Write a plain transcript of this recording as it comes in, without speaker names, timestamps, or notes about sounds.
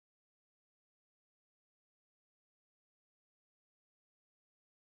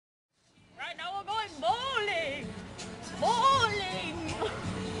now we're going bowling. Bowling.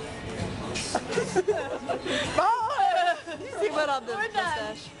 See what on the We're done.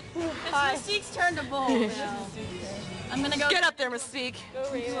 mustache. It's Mystique's turn to bowl now. I'm gonna go. Get up there, Mystique.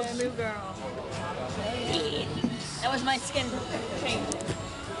 Go Rita, new girl. That was my skin change.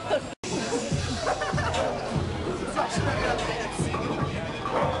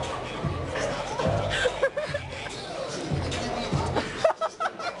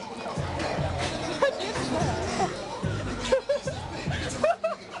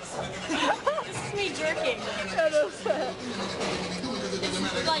 This is me jerking.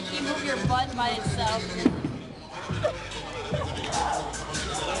 It's like you move your butt by itself.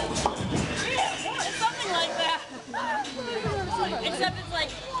 It's something like that. Except it's like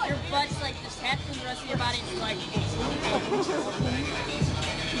your butt's like detached from the rest of your body. It's like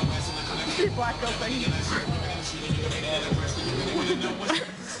Black girl thing.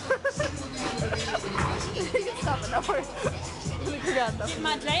 Stop it, no worries. it's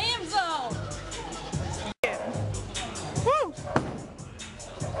my jam zone. Woo!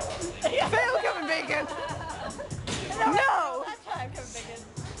 Fail, Kevin Bacon! No! Last time, Kevin Bacon.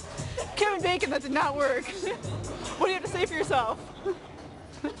 Kevin Bacon, that did not work. What do you have to say for yourself?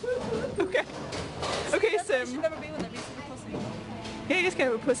 Okay. Okay, Sim. Never be with him. He's super pussy. Yeah, he's kind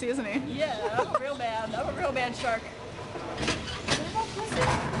of a pussy, isn't he? Yeah, I'm a real bad shark.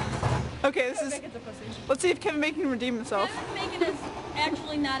 Okay, this Kevin is. Bacon's a pussy. Let's see if Kevin Bacon can redeem himself. Kevin Bacon is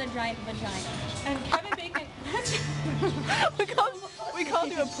actually not a giant vagina. And Kevin Bacon... we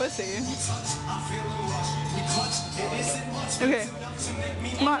called you a pussy. Okay.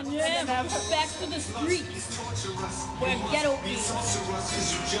 Come on. Yeah, back to the streets. Where ghetto is.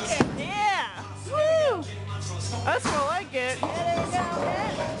 Yeah! Woo! That's more like it. Aw.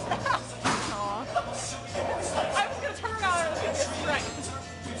 I was gonna turn around and it was gonna be right.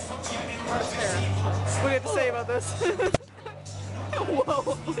 What do you have to say about this?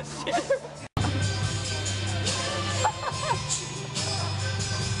 Whoa, shit.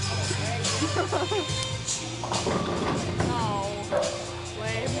 Oh,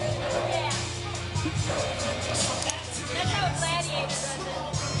 lame. Yeah. That's how a gladiator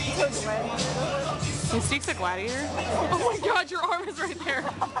does it. Mystique's a gladiator? Oh my god, your arm is right there.